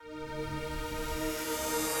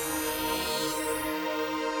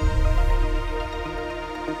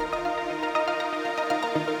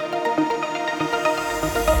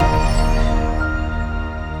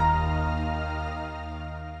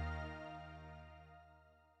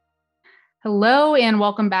Hello, and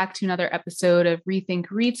welcome back to another episode of Rethink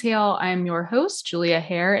Retail. I'm your host, Julia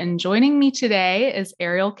Hare, and joining me today is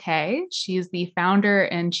Ariel Kay. She's the founder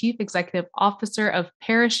and chief executive officer of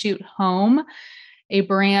Parachute Home, a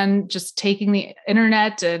brand just taking the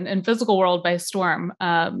internet and physical world by storm.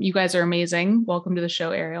 You guys are amazing. Welcome to the show,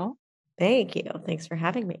 Ariel. Thank you. Thanks for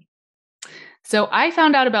having me. So I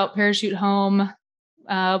found out about Parachute Home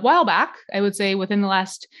a while back, I would say within the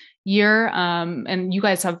last year. And you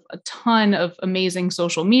guys have a ton of amazing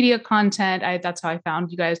social media content. That's how I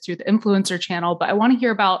found you guys, through the influencer channel. But I want to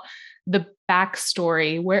hear about the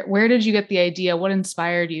backstory. Where did you get the idea? What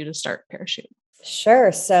inspired you to start Parachute?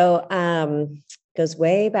 Sure. So goes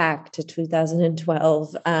way back to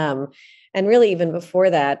 2012. And really even before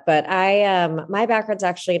that, but my background's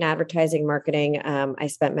actually in advertising marketing. I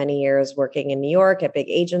spent many years working in New York at big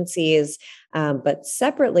agencies, but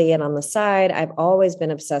separately and on the side, I've always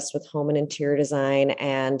been obsessed with home and interior design.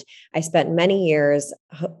 And I spent many years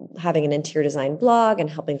having an interior design blog and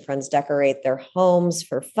helping friends decorate their homes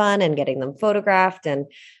for fun and getting them photographed, and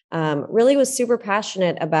really was super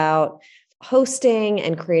passionate about hosting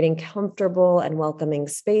and creating comfortable and welcoming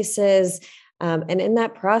spaces. And in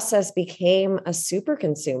that process became a super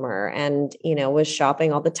consumer and, was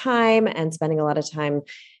shopping all the time and spending a lot of time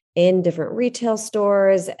in different retail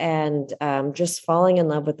stores and just falling in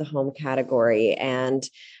love with the home category. And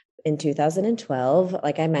in 2012,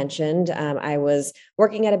 like I mentioned, I was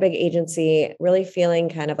working at a big agency, really feeling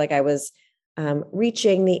kind of like I was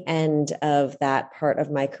reaching the end of that part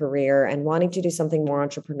of my career and wanting to do something more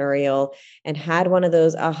entrepreneurial, and had one of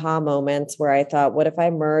those aha moments where I thought, what if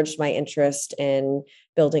I merged my interest in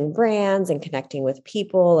building brands and connecting with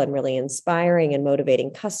people and really inspiring and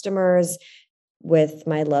motivating customers with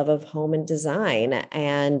my love of home and design?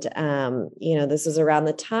 And, this is around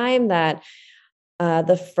the time that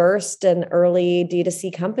the first and early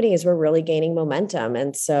D2C companies were really gaining momentum.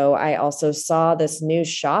 And so I also saw this new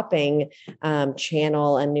shopping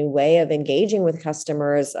channel, a new way of engaging with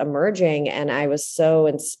customers emerging. And I was so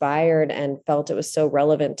inspired and felt it was so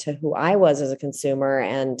relevant to who I was as a consumer.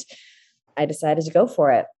 And I decided to go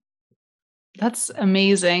for it. That's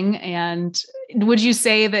amazing. And would you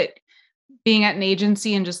say that being at an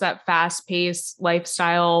agency and just that fast-paced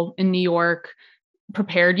lifestyle in New York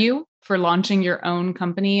prepared you for launching your own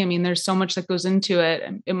company? I mean, there's so much that goes into it.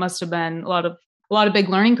 It must have been a lot of big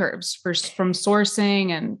learning curves from sourcing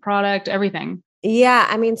and product, everything. Yeah.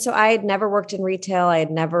 I mean, so I had never worked in retail. I had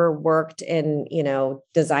never worked in,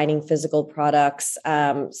 designing physical products.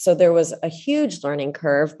 So there was a huge learning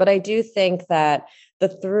curve, but I do think that the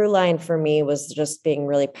through line for me was just being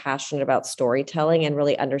really passionate about storytelling and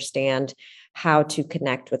really understand how to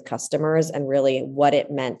connect with customers and really what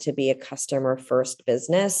it meant to be a customer first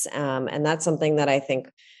business. And that's something that I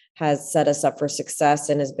think has set us up for success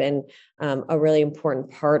and has been a really important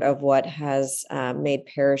part of what has made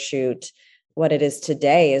Parachute what it is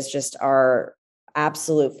today, is just our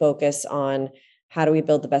absolute focus on how do we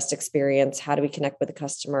build the best experience? How do we connect with the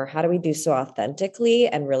customer? How do we do so authentically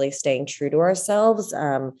and really staying true to ourselves?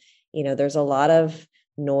 There's a lot of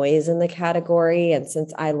noise in the category. And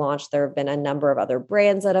since I launched, there have been a number of other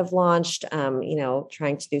brands that have launched,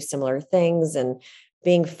 trying to do similar things, and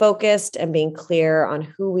being focused and being clear on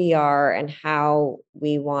who we are and how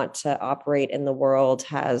we want to operate in the world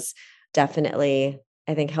has definitely,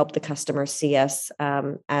 I think, helped the customer see us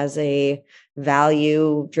as a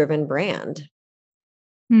value-driven brand.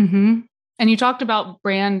 Mm-hmm. And you talked about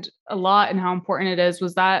brand a lot and how important it is.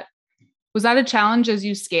 Was that a challenge as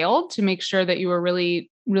you scaled to make sure that you were really,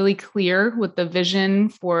 really clear with the vision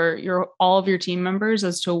for all of your team members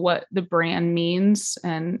as to what the brand means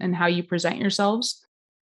and how you present yourselves?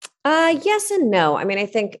 Yes and no. I mean, I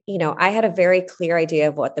think, I had a very clear idea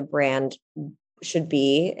of what the brand should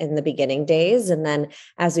be in the beginning days. And then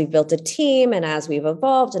as we built a team and as we've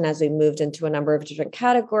evolved and as we moved into a number of different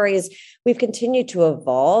categories, we've continued to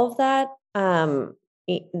evolve that part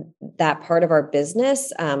of our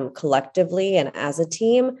business collectively and as a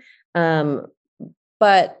team.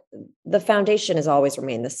 But the foundation has always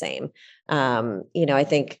remained the same. I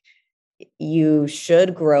think you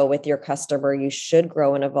should grow with your customer. You should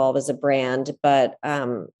grow and evolve as a brand. But,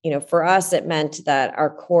 for us, it meant that our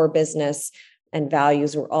core business and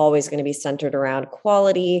values were always going to be centered around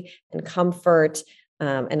quality and comfort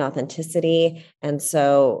and authenticity. And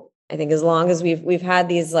so I think as long as we've had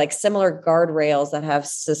these like similar guardrails that have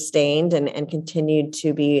sustained and continued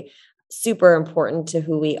to be super important to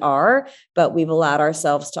who we are, but we've allowed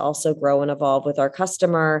ourselves to also grow and evolve with our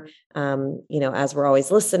customer, as we're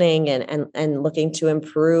always listening and looking to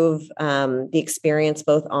improve the experience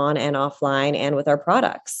both on and offline and with our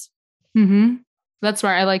products. Mm-hmm. That's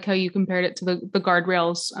smart. I like how you compared it to the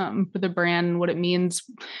guardrails for the brand and what it means.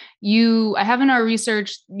 I have in our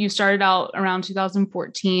research, you started out around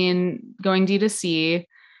 2014 going D2C.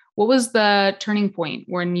 What was the turning point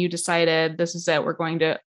when you decided this is it? We're going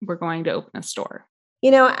to open a store?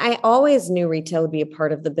 I always knew retail would be a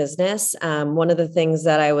part of the business. One of the things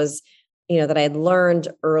that I was, that I had learned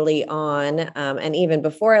early on, and even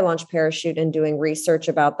before I launched Parachute and doing research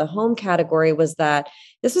about the home category, was that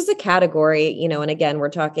this was a category, and again, we're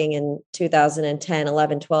talking in 2010,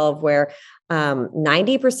 11, 12, where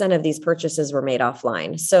 90% of these purchases were made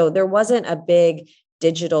offline. So there wasn't a big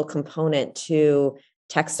digital component to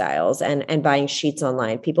textiles and buying sheets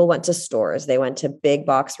online. People went to stores. They went to big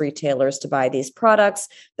box retailers to buy these products.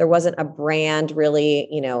 There wasn't a brand really,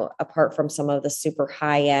 apart from some of the super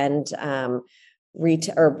high end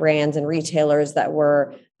brands and retailers that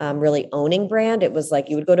were really owning brand. It was like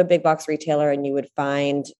you would go to a big box retailer and you would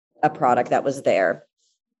find a product that was there.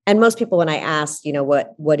 And most people, when I asked,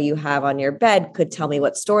 what do you have on your bed, could tell me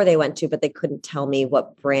what store they went to, but they couldn't tell me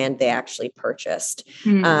what brand they actually purchased.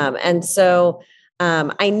 And so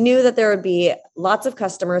I knew that there would be lots of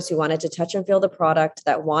customers who wanted to touch and feel the product,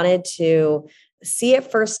 that wanted to see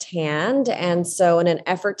it firsthand. And so in an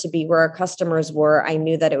effort to be where our customers were, I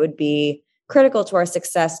knew that it would be critical to our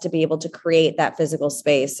success to be able to create that physical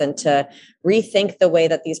space and to rethink the way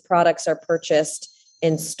that these products are purchased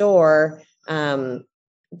in store.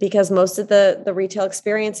 Because most of the retail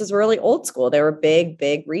experiences were really old school. They were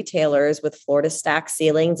big retailers with floor to stack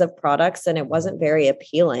ceilings of products, and it wasn't very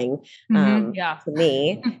appealing to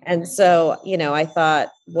me. And so, I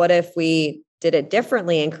thought, what if we did it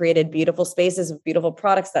differently and created beautiful spaces with beautiful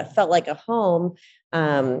products that felt like a home?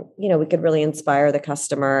 We could really inspire the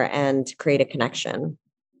customer and create a connection.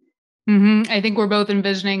 I think we're both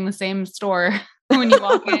envisioning the same store when you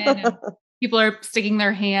walk in. And people are sticking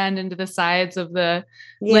their hand into the sides of the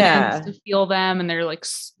linens to feel them, and they're like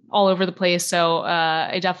all over the place. So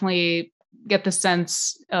I definitely get the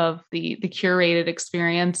sense of the curated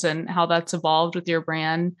experience and how that's evolved with your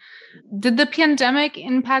brand. Did the pandemic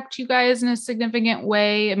impact you guys in a significant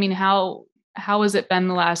way? I mean, how has it been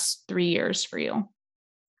the last 3 years for you?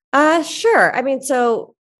 Sure. I mean,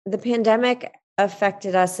 so the pandemic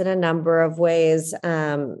affected us in a number of ways.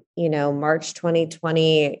 March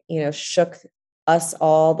 2020, shook us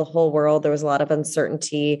all, the whole world. There was a lot of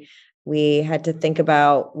uncertainty. We had to think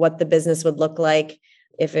about what the business would look like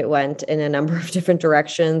if it went in a number of different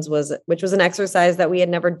directions, which was an exercise that we had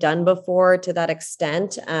never done before to that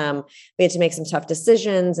extent. We had to make some tough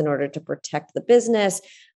decisions in order to protect the business.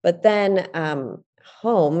 But then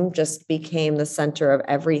home just became the center of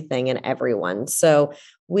everything and everyone. So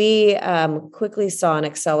we quickly saw an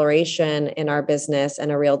acceleration in our business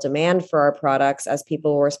and a real demand for our products as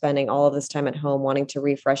people were spending all of this time at home, wanting to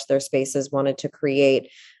refresh their spaces, wanted to create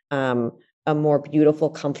a more beautiful,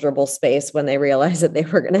 comfortable space when they realized that they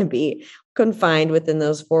were going to be confined within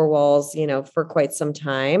those four walls, for quite some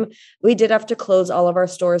time. We did have to close all of our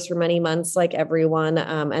stores for many months, like everyone.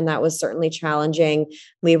 And that was certainly challenging.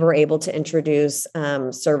 We were able to introduce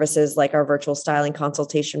services like our virtual styling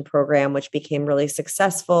consultation program, which became really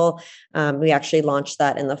successful. We actually launched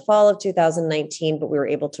that in the fall of 2019, but we were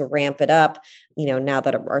able to ramp it up, now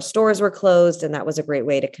that our stores were closed, and that was a great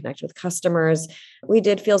way to connect with customers. We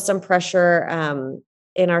did feel some pressure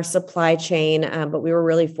in our supply chain, but we were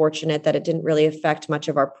really fortunate that it didn't really affect much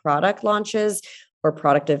of our product launches or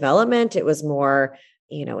product development. It was more,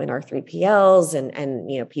 in our 3PLs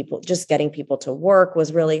and people, just getting people to work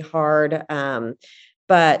was really hard.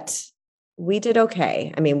 But we did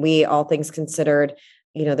okay. I mean, all things considered,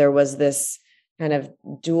 there was this kind of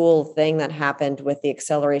dual thing that happened with the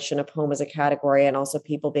acceleration of home as a category and also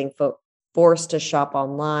people being forced to shop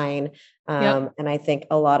online. And I think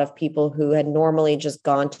a lot of people who had normally just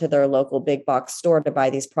gone to their local big box store to buy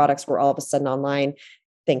these products were all of a sudden online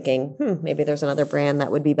thinking, maybe there's another brand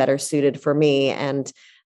that would be better suited for me. And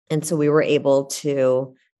so we were able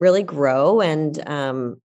to really grow and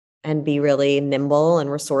be really nimble and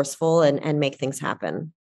resourceful and make things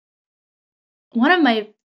happen. One of my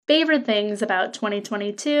favorite things about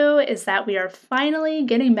 2022 is that we are finally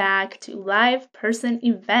getting back to live person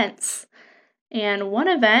events. And one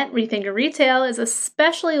event Rethink Retail is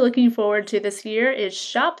especially looking forward to this year is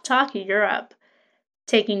Shop Talk Europe.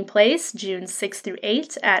 Taking place June 6 through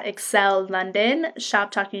 8 at Excel London, Shop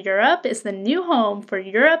Talk Europe is the new home for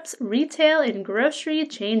Europe's retail and grocery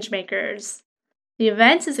changemakers. The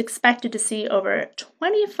event is expected to see over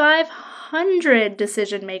 2,500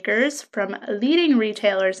 decision makers from leading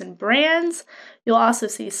retailers and brands. You'll also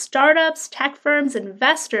see startups, tech firms,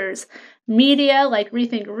 investors, Media like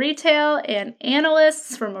Rethink Retail and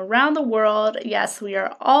analysts from around the world. Yes, we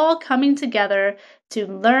are all coming together to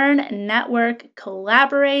learn, network,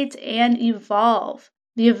 collaborate, and evolve.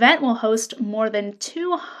 The event will host more than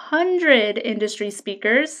 200 industry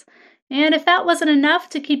speakers. And if that wasn't enough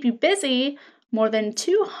to keep you busy, more than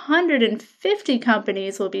 250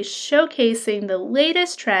 companies will be showcasing the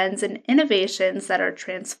latest trends and innovations that are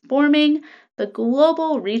transforming the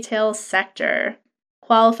global retail sector.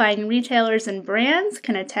 Qualifying retailers and brands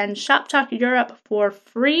can attend Shop Talk Europe for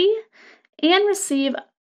free and receive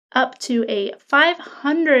up to a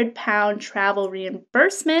 £500 travel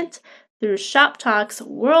reimbursement through Shop Talk's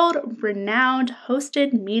world-renowned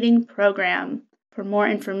hosted meeting program. For more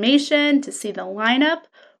information, to see the lineup,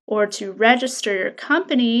 or to register your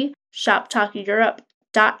company,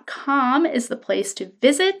 shoptalkeurope.com is the place to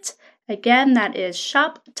visit. Again, that is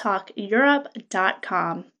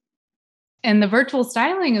shoptalkeurope.com. And the virtual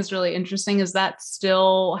styling is really interesting. Does that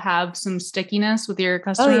still have some stickiness with your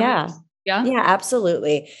customers? Oh, yeah. Yeah. Yeah,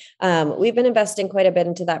 absolutely. We've been investing quite a bit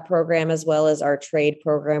into that program, as well as our trade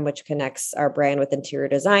program, which connects our brand with interior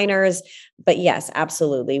designers. But yes,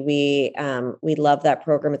 absolutely. We love that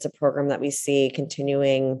program. It's a program that we see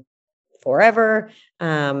continuing forever.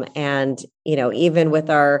 And, even with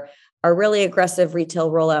our really aggressive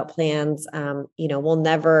retail rollout plans, we'll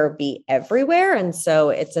never be everywhere. And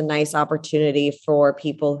so it's a nice opportunity for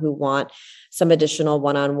people who want some additional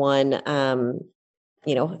one-on-one,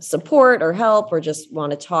 support or help, or just want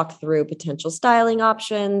to talk through potential styling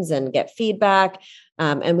options and get feedback.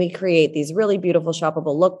 And we create these really beautiful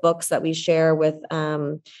shoppable lookbooks that we share with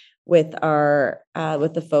the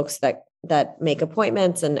folks that make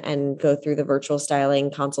appointments and go through the virtual styling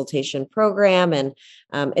consultation program. And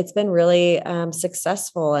it's been really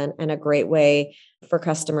successful and a great way for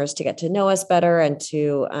customers to get to know us better and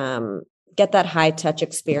to get that high touch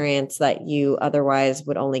experience that you otherwise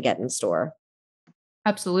would only get in store.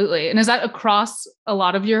 Absolutely. And is that across a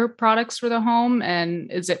lot of your products for the home?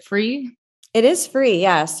 And is it free? It is free.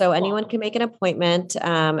 Yeah. So anyone can make an appointment,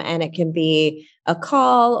 and it can be a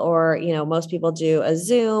call, or, most people do a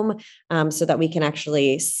Zoom, so that we can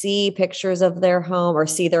actually see pictures of their home or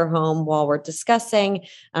see their home while we're discussing.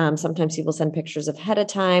 Sometimes people send pictures ahead of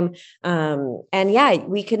time. And yeah,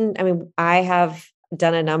 I have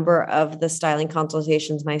done a number of the styling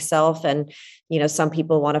consultations myself. And, some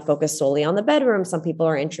people want to focus solely on the bedroom. Some people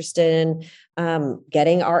are interested in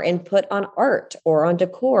getting our input on art or on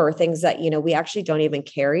decor, or things that, we actually don't even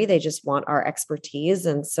carry. They just want our expertise.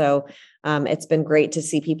 And so it's been great to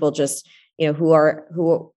see people just,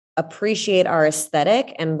 who appreciate our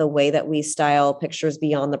aesthetic and the way that we style pictures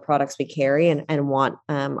beyond the products we carry, and want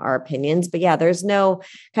our opinions. But yeah, there's no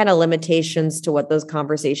kind of limitations to what those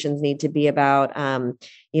conversations need to be about.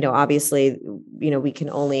 Obviously,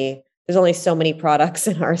 there's only so many products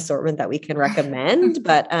in our assortment that we can recommend,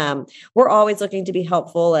 but we're always looking to be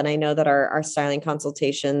helpful. And I know that our styling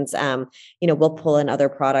consultations, we'll pull in other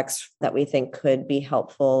products that we think could be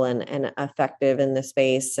helpful and effective in the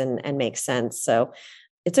space and make sense. So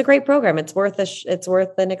it's a great program. It's worth a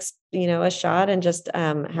shot, and just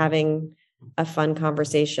having a fun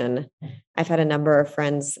conversation. I've had a number of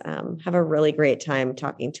friends have a really great time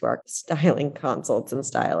talking to our styling consults and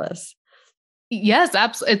stylists. Yes,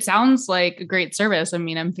 absolutely. It sounds like a great service. I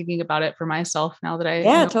mean, I'm thinking about it for myself now that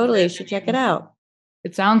Yeah, totally. You should check it out.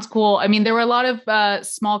 It sounds cool. I mean, there were a lot of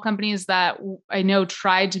small companies that I know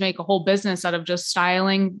tried to make a whole business out of just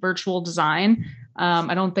styling virtual design.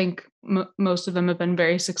 I don't think most of them have been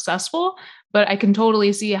very successful, but I can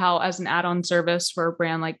totally see how, as an add-on service for a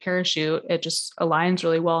brand like Parachute, it just aligns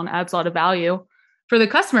really well and adds a lot of value for the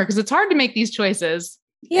customer, because it's hard to make these choices.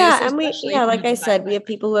 Yeah. And like I said, we have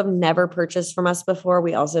people who have never purchased from us before.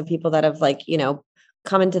 We also have people that have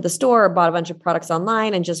come into the store or bought a bunch of products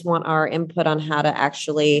online and just want our input on how to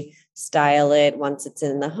actually style it once it's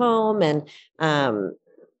in the home. And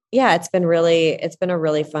it's been a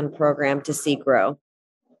really fun program to see grow.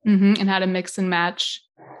 Mm-hmm. And how to mix and match.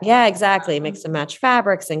 Yeah, exactly. Mix and match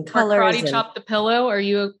fabrics and colors. Karate chop the pillow. Are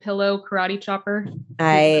you a pillow karate chopper?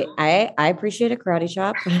 I appreciate a karate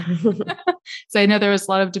chop. So I know there was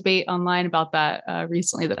a lot of debate online about that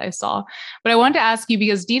recently that I saw. But I wanted to ask you,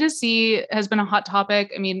 because D2C has been a hot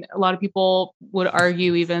topic. I mean, a lot of people would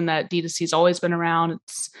argue even that D2C has always been around.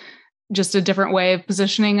 It's just a different way of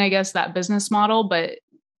positioning, I guess, that business model. But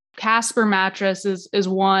Casper Mattress is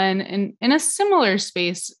one in a similar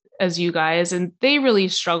space as you guys, and they really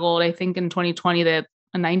struggled. I think in 2020 they had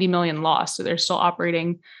a 90 million loss, so they're still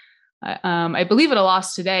operating. I believe at a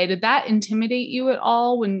loss today. Did that intimidate you at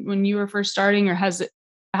all when you were first starting, or have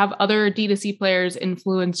other D2C players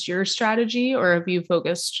influenced your strategy, or have you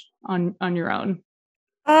focused on your own?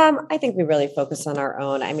 I think we really focus on our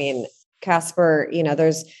own. I mean, Casper,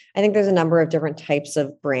 I think there's a number of different types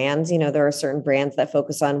of brands. There are certain brands that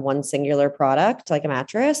focus on one singular product, like a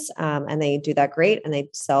mattress, and they do that great, and they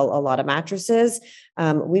sell a lot of mattresses.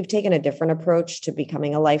 We've taken a different approach to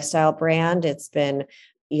becoming a lifestyle brand. It's been,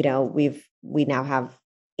 we now have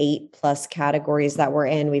 8+ categories that we're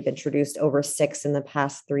in. We've introduced over 6 in the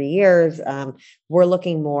past 3 years. We're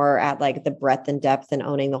looking more at like the breadth and depth and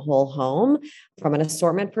owning the whole home from an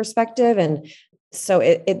assortment perspective. And so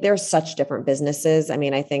there's such different businesses. I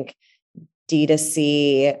mean, I think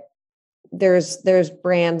D2C, there's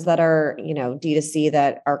brands that are, D2C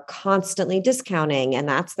that are constantly discounting, and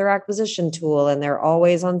that's their acquisition tool, and they're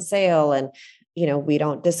always on sale. And, we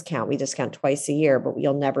don't discount. We discount twice a year, but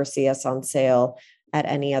you'll never see us on sale at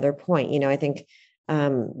any other point. I think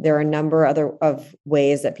there are a number of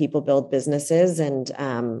ways that people build businesses,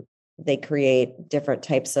 and they create different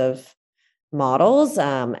types of models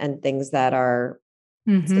and things that are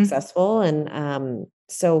successful. And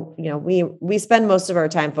so, we spend most of our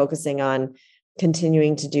time focusing on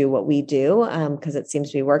continuing to do what we do because it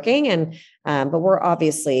seems to be working. And but we're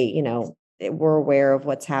obviously, we're aware of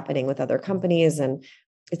what's happening with other companies, and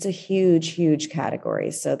it's a huge, huge category.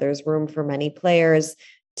 So there's room for many players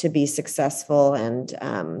to be successful, and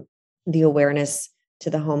the awareness to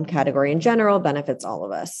the home category in general benefits all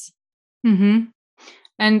of us. Mm-hmm.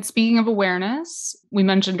 And speaking of awareness, we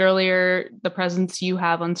mentioned earlier the presence you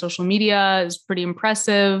have on social media is pretty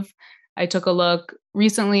impressive. I took a look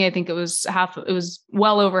recently. I think it was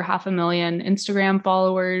well over 500,000 Instagram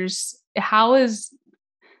followers. How is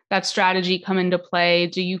that strategy come into play?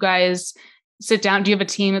 Do you guys sit down? Do you have a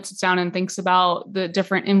team that sits down and thinks about the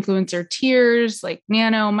different influencer tiers, like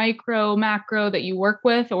nano, micro, macro, that you work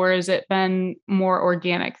with, or has it been more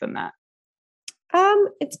organic than that?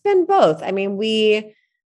 It's been both. I mean, we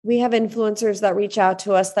have influencers that reach out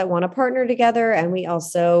to us that want to partner together. And we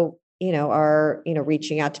also, are,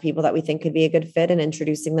 reaching out to people that we think could be a good fit and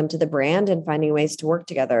introducing them to the brand and finding ways to work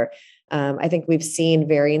together. I think we've seen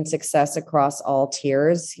varying success across all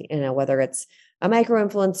tiers, whether it's a micro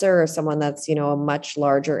influencer or someone that's, a much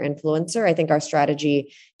larger influencer. I think our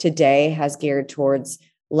strategy today has geared towards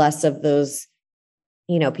less of those,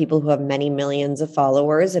 people who have many millions of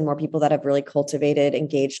followers and more people that have really cultivated,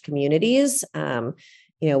 engaged communities.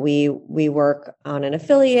 We work on an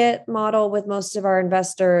affiliate model with most of our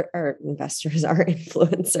investors, our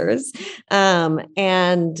influencers,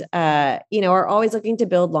 and are always looking to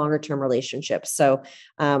build longer term relationships. So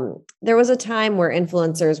there was a time where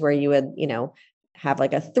influencers where you would, have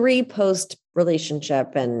like a 3-post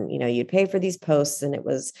relationship, and, you'd pay for these posts, and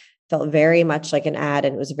felt very much like an ad,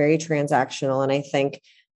 and it was very transactional. And I think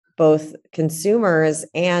both consumers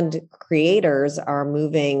and creators are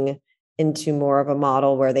moving into more of a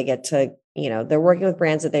model where they get to, they're working with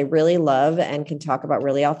brands that they really love and can talk about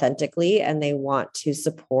really authentically, and they want to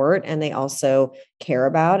support, and they also care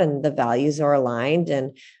about, and the values are aligned.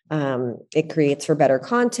 And it creates for better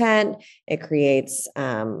content. It creates,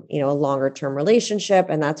 a longer term relationship.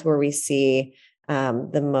 And that's where we see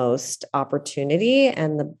the most opportunity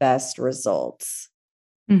and the best results.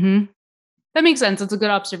 Mm-hmm. That makes sense. It's a good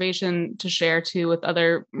observation to share too with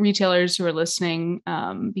other retailers who are listening,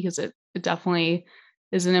 because it definitely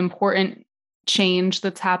is an important change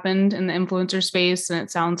that's happened in the influencer space. And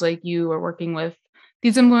it sounds like you are working with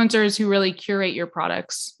these influencers who really curate your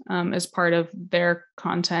products as part of their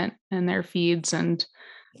content and their feeds. And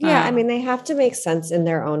yeah, I mean, they have to make sense in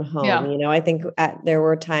their own home. Yeah. I think there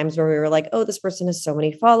were times where we were like, oh, this person has so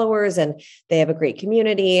many followers and they have a great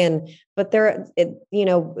community, but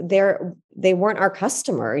they weren't our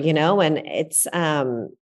customer, and it's,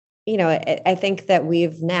 I think that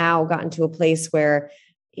we've now gotten to a place where,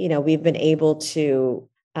 we've been able to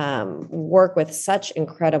work with such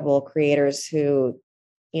incredible creators who,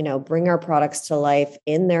 bring our products to life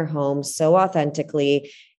in their homes so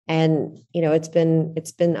authentically. And,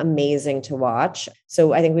 it's been amazing to watch.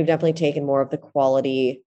 So I think we've definitely taken more of the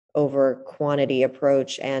quality over quantity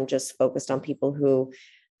approach and just focused on people who,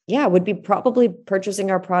 would be probably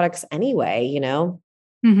purchasing our products anyway,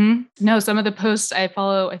 Mm-hmm. No, some of the posts I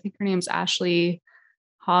follow, I think her name's Ashley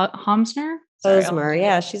Homsner. Hosmer,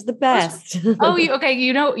 yeah, she's the best. Oh, okay.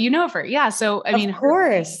 You know of her. Yeah. So, I mean, of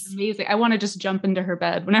course. Her amazing. I want to just jump into her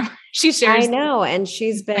bed whenever she shares. I know. And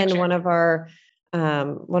she's been one of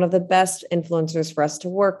the best influencers for us to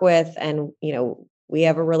work with. And, I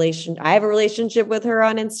have a relationship with her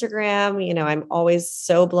on Instagram. I'm always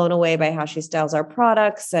so blown away by how she styles our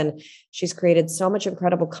products, and she's created so much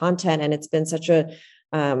incredible content, and it's been such a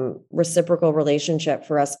reciprocal relationship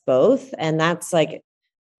for us both. And that's like,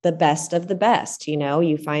 the best of the best.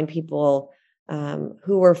 You find people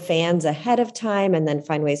who were fans ahead of time and then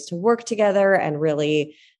find ways to work together and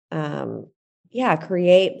really,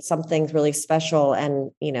 create something really special.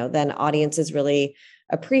 And, then audiences really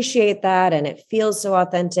appreciate that. And it feels so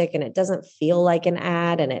authentic and it doesn't feel like an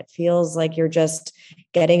ad. And it feels like you're just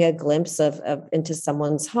getting a glimpse of into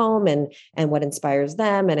someone's home and what inspires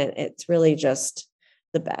them. And it's really just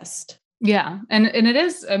the best. Yeah. And it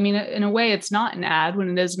is, I mean, in a way, it's not an ad when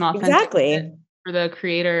it is an authentic Exactly. for the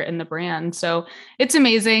creator and the brand. So it's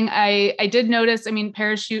amazing. I did notice, I mean,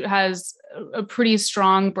 Parachute has a pretty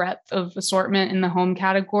strong breadth of assortment in the home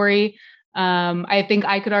category. I think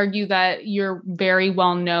I could argue that you're very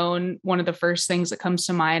well known. One of the first things that comes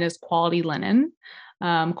to mind is quality linen,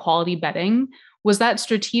 quality bedding. Was that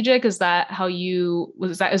strategic? Is that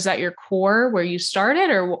is that your core where you started,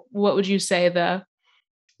 or what would you say the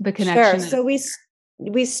connection? Sure. So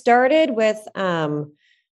we started with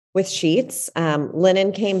sheets.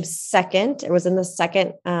 Linen came second. It was in the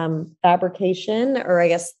second fabrication, or I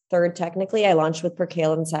guess third technically. I launched with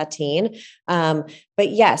percale and sateen. But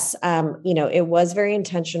yes, it was very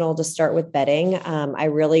intentional to start with bedding. I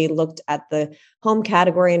really looked at the home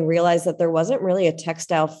category and realized that there wasn't really a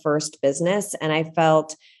textile first business. And I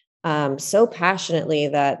felt so passionately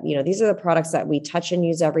that, these are the products that we touch and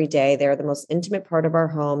use every day. They're the most intimate part of our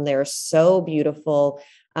home. They're so beautiful.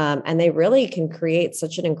 And they really can create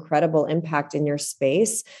such an incredible impact in your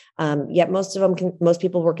space. Yet most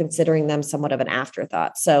people were considering them somewhat of an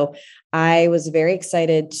afterthought. So I was very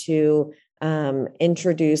excited to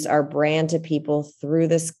introduce our brand to people through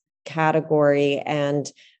this category and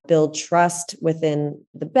build trust within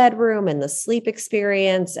the bedroom and the sleep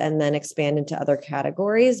experience, and then expand into other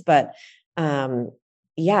categories. But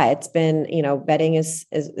it's been, bedding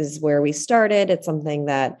is where we started. It's something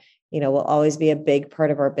that will always be a big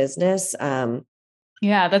part of our business.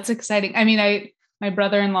 Yeah, that's exciting. I mean, my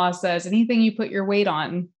brother-in-law says anything you put your weight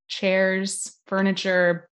on, chairs,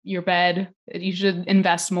 furniture, your bed, you should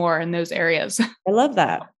invest more in those areas. I love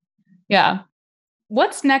that. Yeah.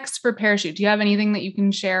 What's next for Parachute? Do you have anything that you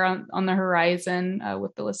can share on the horizon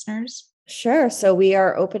with the listeners? Sure. So we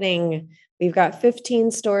are opening, we've got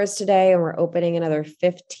 15 stores today and we're opening another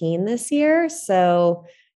 15 this year. So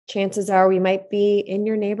chances are we might be in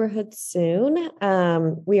your neighborhood soon.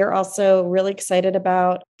 We are also really excited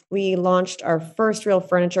we launched our first real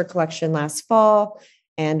furniture collection last fall,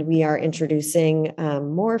 and we are introducing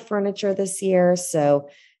more furniture this year. So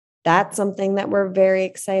that's something that we're very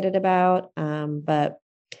excited about. But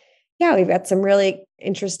yeah, we've got some really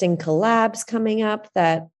interesting collabs coming up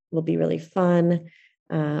that will be really fun.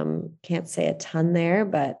 Can't say a ton there,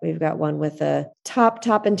 but we've got one with a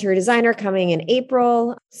top interior designer coming in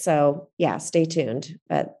April. So yeah, stay tuned,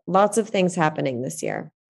 but lots of things happening this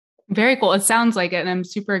year. Very cool. It sounds like it. And I'm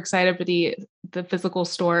super excited for the physical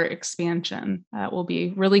store expansion. That will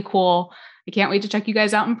be really cool. I can't wait to check you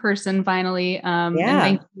guys out in person finally. And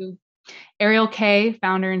thank you, Ariel Kay,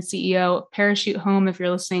 founder and CEO of Parachute Home. If you're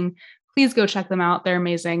listening, please go check them out. They're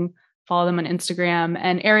amazing. Follow them on Instagram.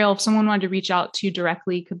 And Ariel, if someone wanted to reach out to you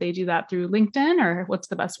directly, could they do that through LinkedIn, or what's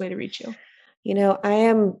the best way to reach you? I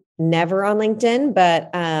am never on LinkedIn,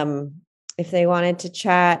 but if they wanted to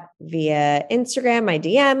chat via Instagram, my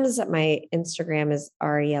DMs, my Instagram is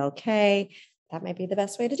RELK. That might be the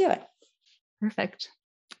best way to do it. Perfect.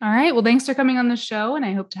 All right. Well, thanks for coming on the show, and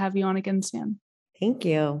I hope to have you on again soon. Thank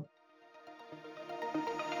you.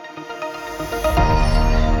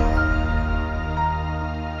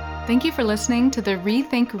 Thank you for listening to the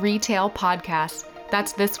Rethink Retail podcast.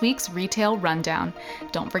 That's this week's Retail Rundown.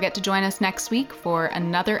 Don't forget to join us next week for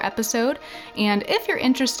another episode. And if you're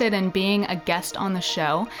interested in being a guest on the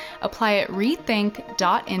show, apply at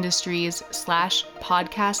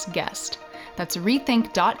rethink.industries/podcast guest. That's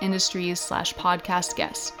rethink.industries/podcast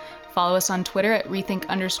guest. Follow us on Twitter at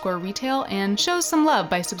rethink_retail and show us some love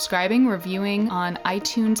by subscribing, reviewing on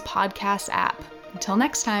iTunes podcast app. Until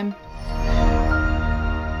next time.